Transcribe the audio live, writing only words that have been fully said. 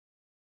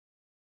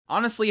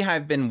Honestly,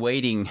 I've been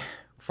waiting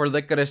for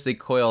Lycoris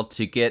Recoil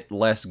to get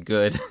less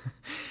good.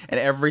 And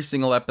every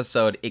single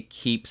episode, it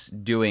keeps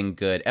doing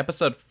good.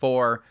 Episode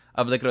 4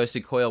 of Lycoris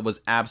Recoil was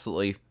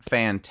absolutely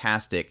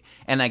fantastic.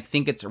 And I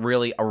think it's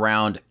really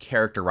around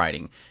character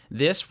writing.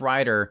 This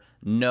writer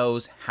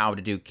knows how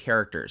to do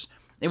characters.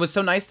 It was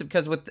so nice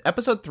because with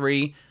episode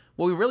 3,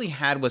 what we really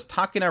had was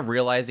Takina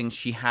realizing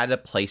she had a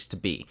place to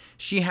be.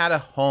 She had a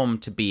home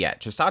to be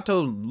at.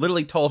 Chisato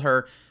literally told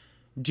her,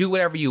 do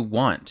whatever you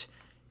want,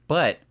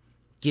 but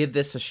give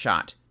this a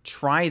shot.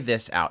 Try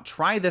this out.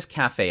 Try this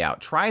cafe out.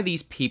 Try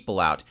these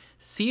people out.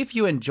 See if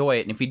you enjoy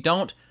it. And if you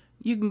don't,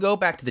 you can go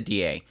back to the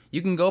DA.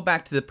 You can go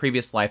back to the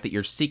previous life that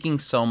you're seeking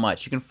so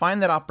much. You can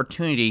find that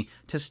opportunity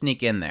to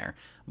sneak in there.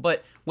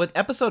 But with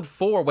episode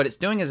 4, what it's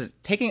doing is it's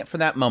taking it for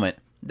that moment,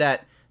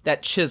 that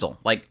chisel.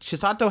 Like,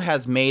 Chisato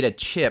has made a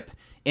chip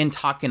in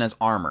Takina's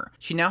armor.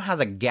 She now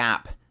has a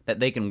gap that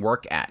they can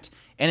work at.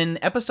 And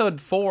in episode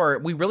 4,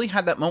 we really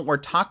had that moment where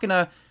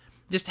Takina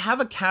just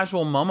have a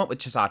casual moment with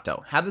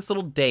Chisato, have this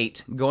little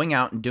date, going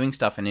out and doing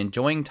stuff and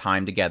enjoying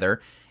time together,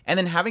 and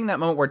then having that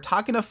moment where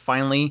Takina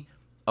finally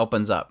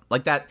opens up.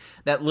 Like that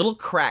little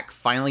crack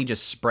finally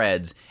just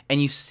spreads,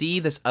 and you see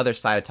this other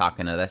side of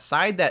Takina, that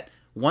side that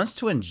wants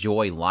to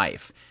enjoy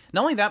life.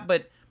 Not only that,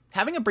 but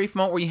having a brief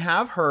moment where you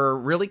have her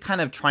really kind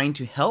of trying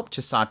to help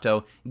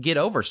Chisato get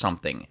over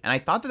something. And I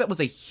thought that was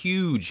a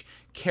huge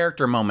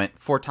character moment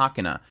for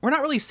Takina. We're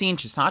not really seeing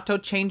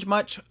Chisato change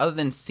much other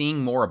than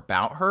seeing more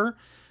about her.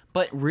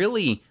 But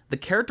really, the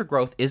character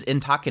growth is in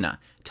Takina.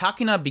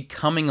 Takina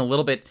becoming a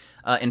little bit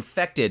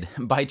infected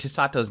by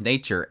Chisato's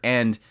nature.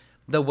 And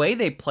the way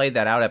they played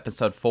that out,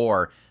 episode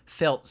 4,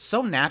 felt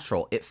so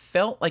natural. It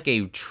felt like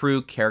a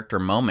true character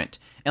moment.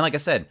 And like I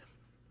said,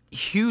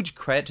 huge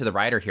credit to the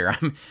writer here.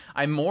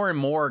 I'm more and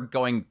more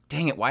going,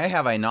 dang it, why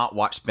have I not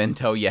watched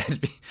Bento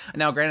yet?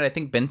 Now, granted, I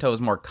think Bento is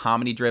more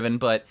comedy-driven,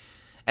 but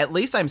at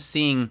least I'm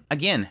seeing,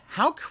 again,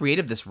 how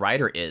creative this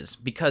writer is,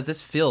 because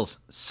this feels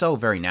so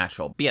very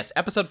natural. But yes,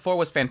 episode 4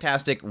 was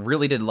fantastic.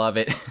 Really did love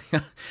it.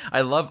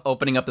 I love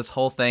opening up this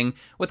whole thing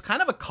with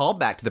kind of a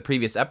callback to the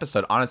previous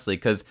episode, honestly,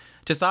 because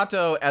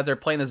Chisato, as they're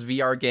playing this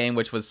VR game,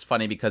 which was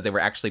funny because they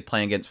were actually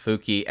playing against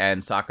Fuki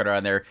and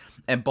Sakura,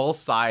 and both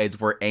sides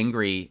were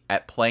angry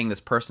at playing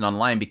this person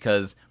online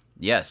because,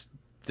 yes,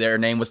 their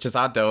name was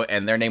Chisato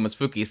and their name was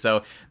Fuki,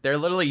 so they're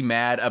literally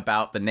mad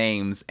about the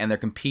names and they're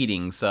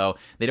competing, so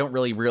they don't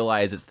really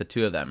realize it's the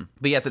two of them.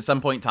 But yes, at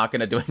some point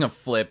Takina doing a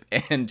flip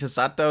and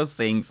Chisato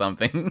saying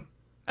something.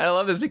 I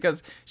love this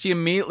because she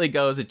immediately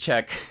goes to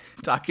check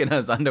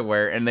Takina's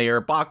underwear and they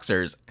are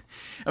boxers.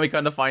 And we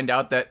come to find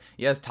out that,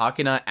 yes,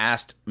 Takina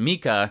asked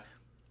Mika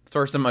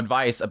for some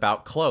advice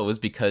about clothes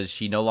because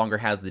she no longer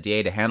has the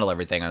DA to handle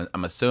everything,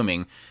 I'm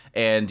assuming.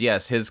 And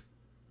yes,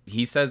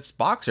 he says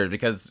boxers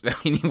because, I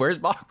mean, he wears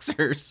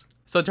boxers.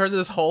 So it turns to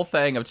this whole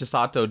thing of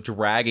Chisato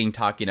dragging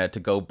Takina to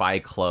go buy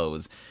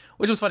clothes,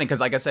 which was funny because,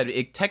 like I said,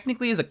 it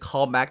technically is a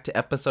callback to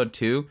episode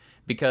 2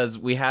 because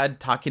we had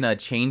Takina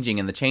changing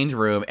in the change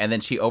room and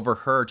then she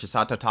overheard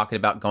Chisato talking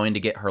about going to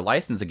get her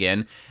license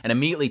again, and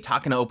immediately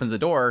Takina opens the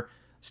door,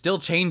 still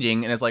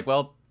changing, and is like,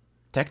 well,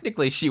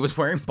 technically she was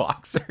wearing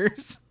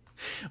boxers.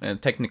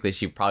 And technically,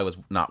 she probably was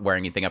not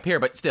wearing anything up here,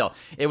 but still,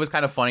 it was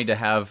kind of funny to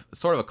have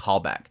sort of a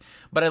callback.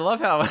 But I love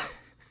how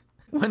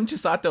when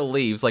Chisato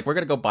leaves, like, we're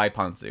going to go buy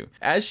Pantsu.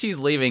 As she's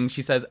leaving,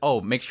 she says,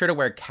 oh, make sure to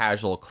wear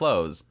casual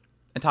clothes.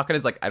 And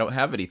Takina's like, I don't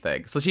have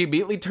anything. So she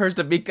immediately turns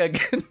to Mika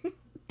again.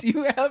 Do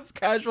you have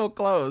casual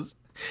clothes?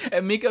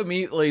 And Mika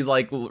immediately,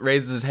 like,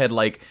 raises his head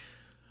like,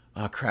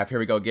 oh, crap, here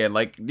we go again.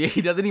 Like,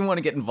 he doesn't even want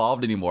to get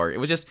involved anymore. It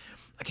was just,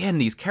 again,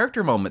 these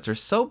character moments are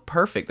so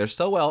perfect. They're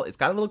so well. It's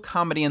got a little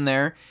comedy in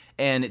there,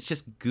 and it's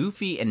just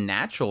goofy and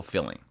natural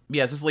feeling.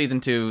 Yes, this leads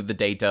into the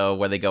dato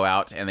where they go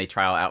out and they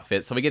try out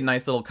outfits. So we get a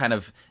nice little kind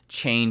of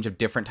change of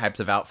different types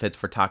of outfits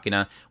for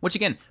Takina, which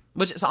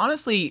is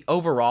honestly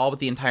overall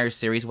with the entire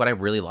series what I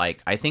really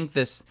like. I think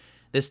this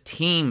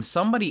team,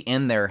 somebody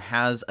in there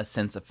has a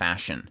sense of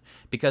fashion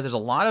because there's a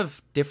lot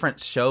of different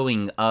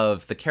showing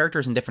of the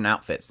characters in different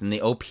outfits. In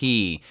the OP,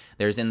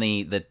 there's in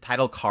the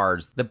title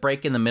cards, the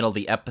break in the middle of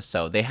the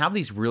episode. They have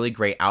these really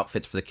great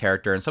outfits for the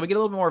character, and so we get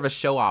a little more of a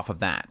show off of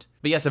that.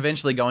 But yes,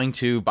 eventually going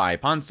to buy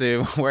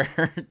Pantsu,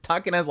 where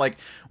Takina's like,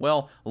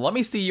 well, let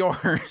me see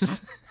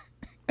yours.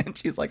 And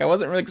she's like, I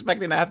wasn't really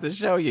expecting to have to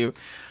show you.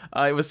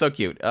 It was so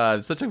cute.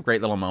 Such a great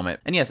little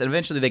moment. And yes, and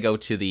eventually they go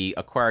to the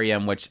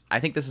aquarium, which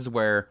I think this is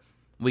where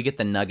we get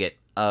the nugget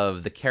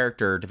of the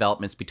character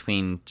developments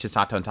between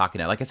Chisato and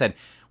Takina. Like I said,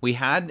 we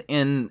had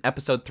in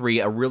episode 3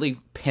 a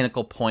really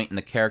pinnacle point in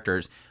the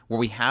characters where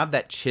we have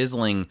that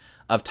chiseling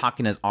of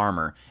Takina's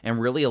armor and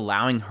really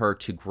allowing her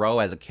to grow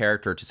as a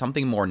character to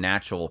something more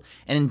natural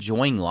and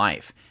enjoying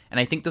life. And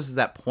I think this is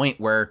that point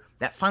where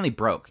that finally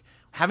broke.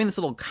 Having this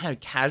little kind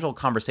of casual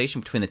conversation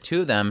between the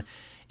two of them,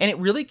 and it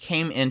really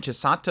came in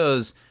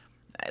Chisato's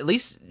at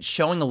least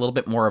showing a little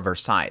bit more of her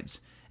sides.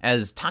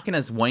 as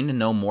Takina's wanting to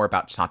know more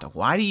about Chisato.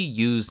 Why do you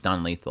use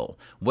non-lethal?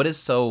 What is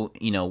so,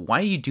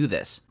 why do you do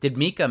this? Did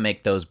Mika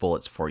make those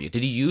bullets for you?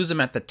 Did you use them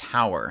at the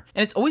tower?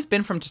 And it's always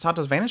been from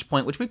Chisato's vantage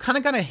point, which we've kind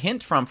of got a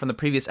hint from the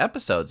previous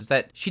episodes, is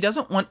that she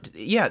doesn't want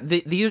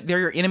they're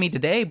your enemy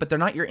today, but they're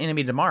not your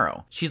enemy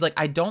tomorrow. She's like,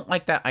 I don't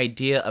like that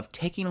idea of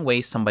taking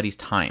away somebody's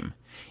time.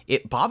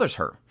 It bothers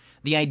her.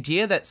 The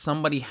idea that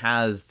somebody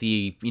has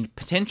the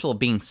potential of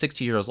being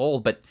 60 years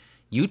old, but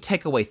you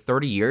take away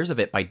 30 years of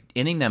it by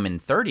ending them in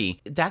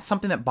 30, that's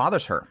something that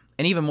bothers her.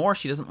 And even more,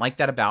 she doesn't like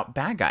that about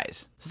bad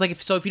guys. It's like,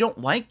 if you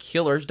don't like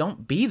killers,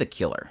 don't be the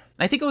killer.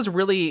 And I think it was a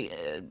really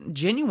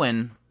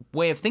genuine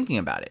way of thinking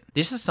about it.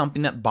 This is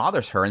something that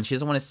bothers her, and she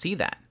doesn't want to see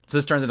that. So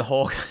this turns into a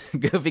whole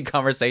goofy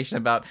conversation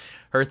about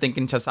her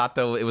thinking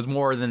Chisato, it was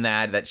more than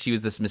that she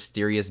was this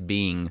mysterious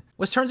being.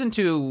 Which turns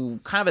into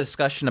kind of a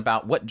discussion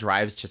about what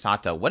drives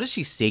Chisato. What is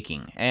she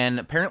seeking? And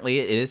apparently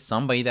it is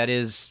somebody that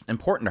is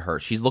important to her.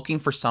 She's looking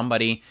for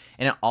somebody,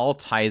 and it all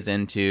ties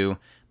into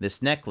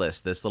this necklace,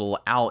 this little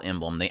owl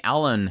emblem, the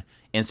Allen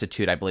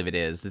Institute, I believe it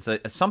is.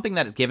 It's something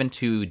that is given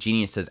to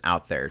geniuses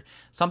out there.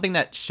 Something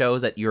that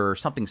shows that you're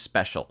something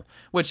special,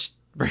 which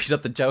brings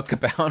up the joke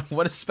about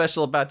what is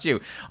special about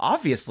you.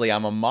 Obviously,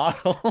 I'm a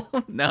model.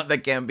 No,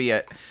 that can't be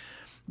it.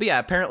 But yeah,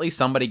 apparently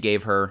somebody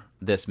gave her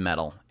this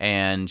medal,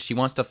 and she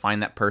wants to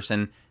find that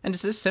person and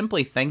just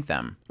simply thank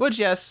them. Which,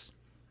 yes,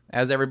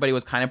 as everybody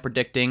was kind of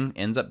predicting,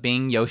 ends up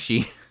being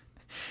Yoshi.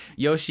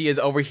 Yoshi is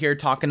over here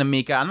talking to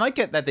Mika. I like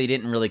it that they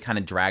didn't really kind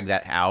of drag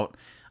that out.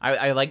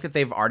 I like that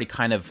they've already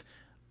kind of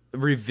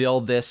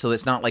revealed this, so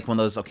it's not like one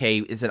of those, okay,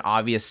 is it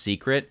obvious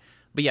secret?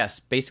 But yes,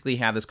 basically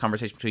have this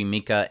conversation between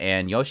Mika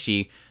and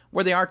Yoshi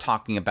where they are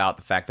talking about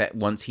the fact that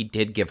once he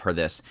did give her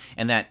this,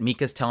 and that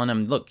Mika's telling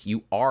him, look,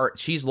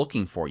 she's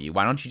looking for you.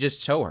 Why don't you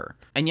just show her?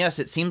 And yes,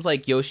 it seems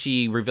like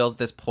Yoshi reveals at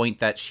this point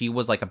that she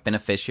was like a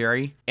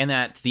beneficiary, and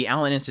that the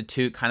Allen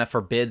Institute kind of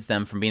forbids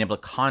them from being able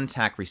to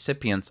contact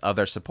recipients of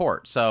their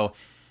support. So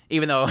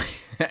even though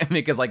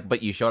Mika's like,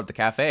 but you showed up at the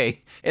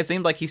cafe, it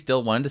seemed like he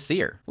still wanted to see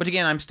her. Which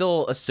again, I'm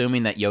still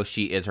assuming that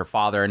Yoshi is her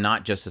father and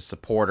not just a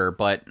supporter,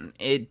 but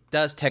it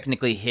does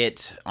technically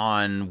hit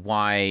on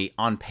why,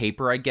 on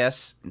paper, I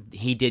guess,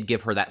 he did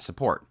give her that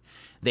support.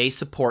 They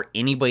support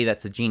anybody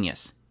that's a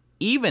genius,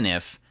 even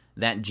if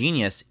that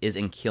genius is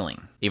in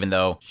killing, even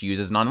though she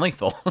uses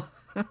non-lethal.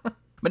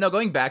 But no,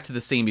 going back to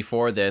the scene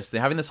before this, they're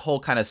having this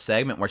whole kind of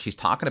segment where she's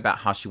talking about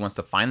how she wants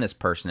to find this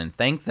person and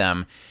thank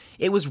them.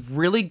 It was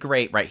really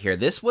great right here.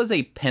 This was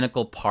a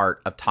pinnacle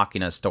part of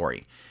Takina's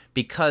story,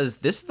 because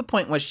this is the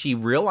point where she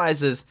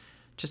realizes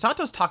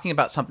Chisato's talking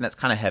about something that's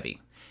kind of heavy.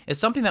 It's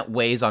something that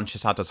weighs on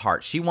Chisato's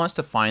heart. She wants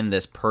to find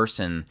this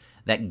person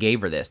that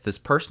gave her this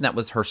person that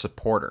was her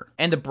supporter.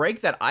 And to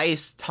break that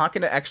ice,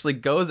 Takina actually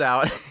goes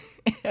out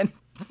and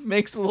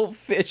makes a little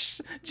fish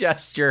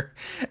gesture,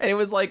 and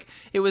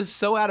it was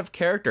so out of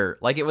character.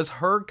 Like, it was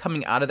her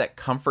coming out of that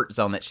comfort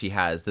zone that she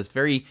has, this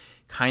very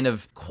kind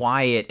of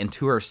quiet and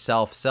to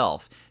herself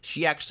self.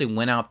 She actually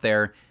went out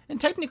there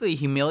and technically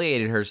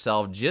humiliated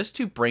herself just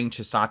to bring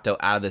Chisato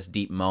out of this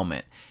deep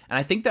moment. And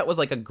I think that was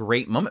like a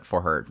great moment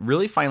for her,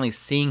 really finally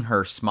seeing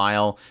her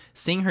smile,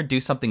 seeing her do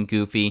something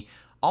goofy,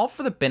 all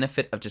for the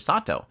benefit of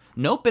Chisato,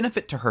 no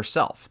benefit to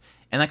herself.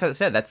 And like I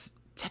said, that's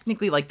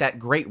technically like that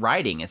great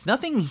writing. It's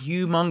nothing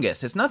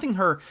humongous. It's nothing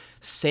her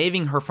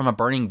saving her from a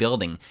burning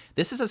building.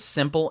 This is as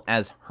simple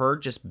as her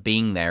just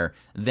being there,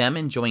 them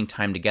enjoying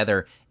time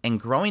together and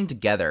growing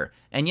together.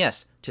 And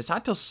yes,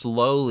 Chisato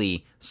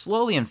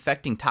slowly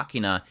infecting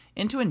Takina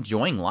into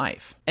enjoying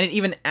life. And it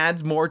even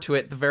adds more to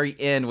it at the very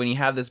end when you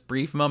have this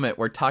brief moment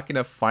where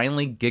Takina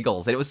finally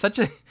giggles. And it was such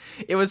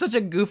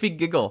a goofy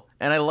giggle,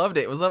 and I loved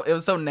it. It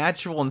was so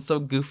natural and so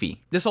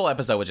goofy. This whole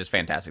episode was just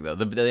fantastic though.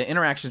 The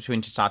interactions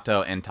between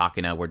Chisato and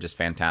Takina were just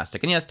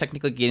fantastic. And yes,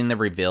 technically getting the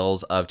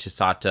reveals of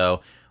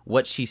Chisato,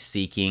 what she's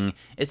seeking.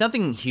 It's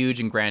nothing huge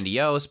and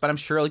grandiose, but I'm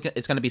sure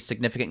it's going to be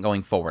significant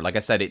going forward. Like I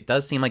said, it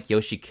does seem like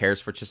Yoshi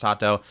cares for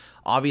Chisato,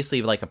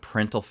 obviously like a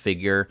parental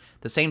figure.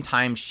 At the same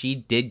time, she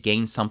did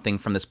gain something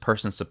from this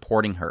person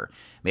supporting her.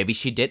 Maybe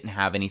she didn't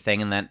have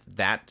anything, and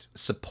that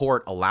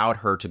support allowed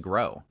her to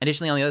grow.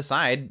 Additionally, on the other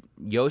side,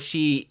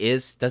 Yoshi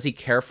does he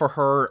care for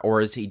her,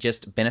 or is he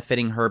just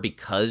benefiting her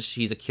because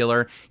she's a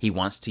killer? He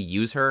wants to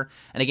use her.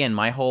 And again,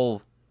 my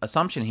whole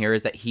assumption here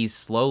is that he's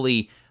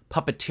slowly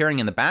puppeteering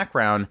in the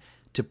background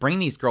to bring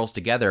these girls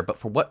together, but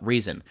for what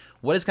reason?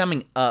 What is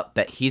coming up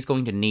that he's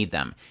going to need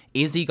them?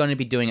 Is he going to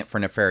be doing it for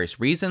nefarious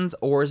reasons,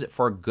 or is it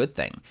for a good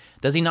thing?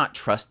 Does he not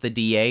trust the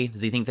DA?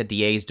 Does he think the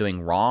DA is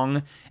doing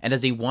wrong? And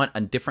does he want a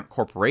different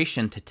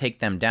corporation to take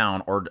them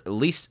down, or at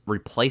least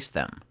replace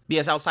them? But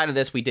yes, outside of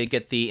this, we did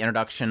get the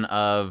introduction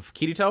of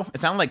Kirito.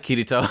 It sounded like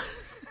Kirito.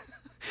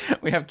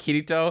 We have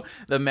Kirito,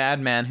 the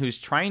madman, who's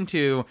trying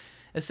to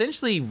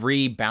essentially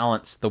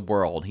rebalance the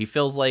world. He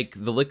feels like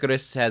the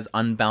Lycoris has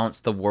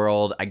unbalanced the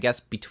world, I guess,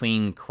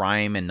 between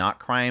crime and not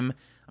crime.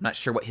 I'm not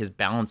sure what his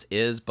balance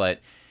is,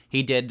 but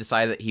he did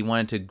decide that he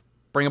wanted to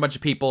bring a bunch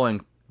of people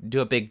and do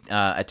a big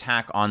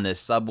attack on this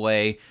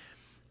subway.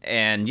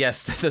 And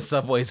yes, the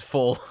subway's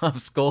full of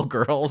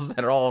skullgirls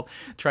that are all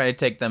trying to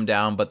take them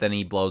down, but then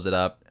he blows it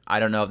up. I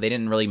don't know. They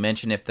didn't really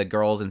mention if the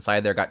girls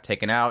inside there got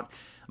taken out,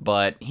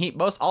 but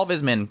all of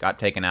his men got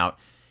taken out.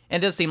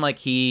 And it does seem like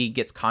he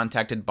gets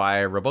contacted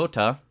by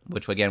Robota,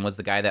 which again was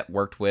the guy that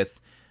worked with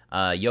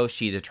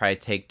Yoshi to try to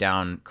take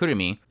down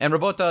Kurumi. And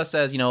Robota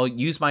says, you know,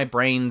 use my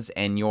brains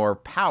and your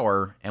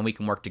power and we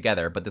can work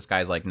together. But this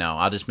guy's like, no,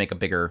 I'll make a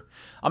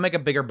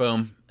bigger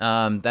boom.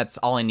 That's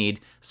all I need.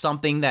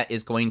 Something that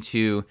is going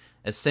to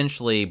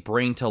essentially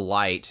bring to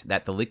light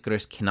that the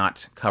Lycoris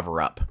cannot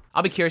cover up.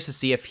 I'll be curious to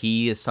see if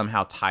he is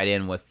somehow tied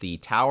in with the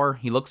tower.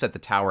 He looks at the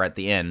tower at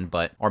the end,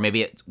 or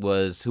maybe it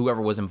was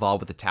whoever was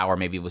involved with the tower.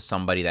 Maybe it was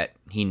somebody that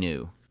he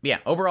knew. But yeah,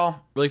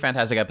 overall, really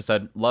fantastic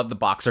episode. Love the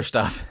boxer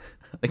stuff.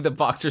 I think the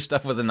boxer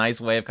stuff was a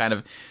nice way of kind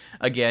of,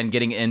 again,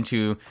 getting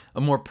into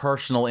a more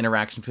personal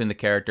interaction between the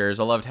characters.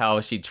 I loved how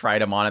she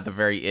tried them on at the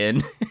very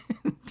end.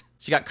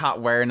 She got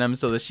caught wearing them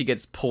so that she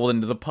gets pulled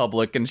into the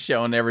public and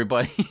shown to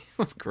everybody. It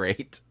was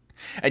great.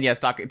 And yes,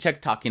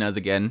 check Takinas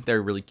again.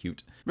 They're really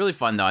cute. Really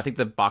fun, though. I think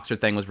the boxer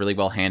thing was really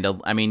well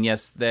handled. I mean,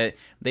 yes, they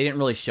didn't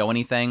really show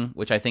anything,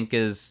 which I think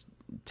is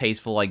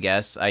tasteful, I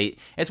guess.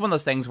 It's one of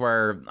those things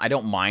where I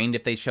don't mind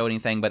if they show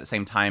anything, but at the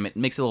same time, it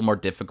makes it a little more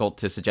difficult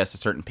to suggest to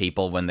certain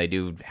people when they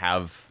do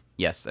have,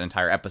 yes, an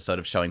entire episode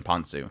of showing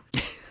Pantsu.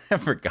 I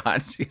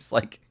forgot. She's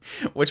like,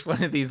 which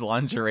one of these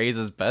lingeries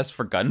is best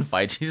for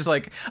gunfight? She's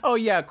like, oh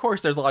yeah, of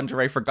course there's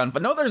lingerie for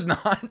gunfight. No, there's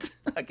not.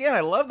 Again, I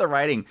love the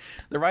writing.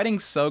 The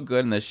writing's so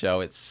good in this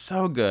show. It's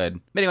so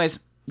good. But anyways,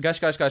 gosh.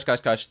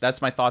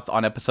 That's my thoughts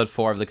on episode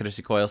 4 of Lycoris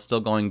Recoil. Still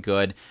going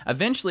good.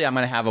 Eventually, I'm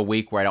going to have a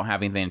week where I don't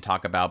have anything to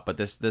talk about, but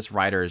this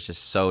writer is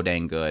just so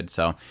dang good.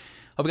 So,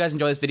 hope you guys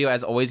enjoyed this video.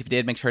 As always, if you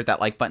did, make sure to hit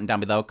that like button down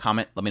below.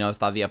 Comment, let me know what you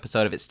thought of the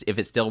episode. If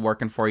it's still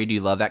working for you, do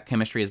you love that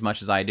chemistry as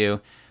much as I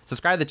do?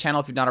 Subscribe to the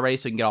channel if you've not already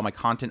so you can get all my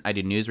content. I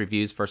do news,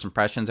 reviews, first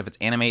impressions. If it's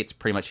anime, it's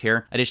pretty much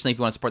here. Additionally, if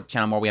you want to support the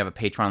channel more, we have a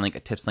Patreon link, a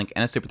tips link,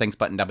 and a super thanks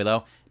button down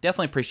below.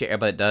 Definitely appreciate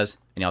everybody that does,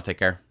 and y'all take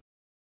care.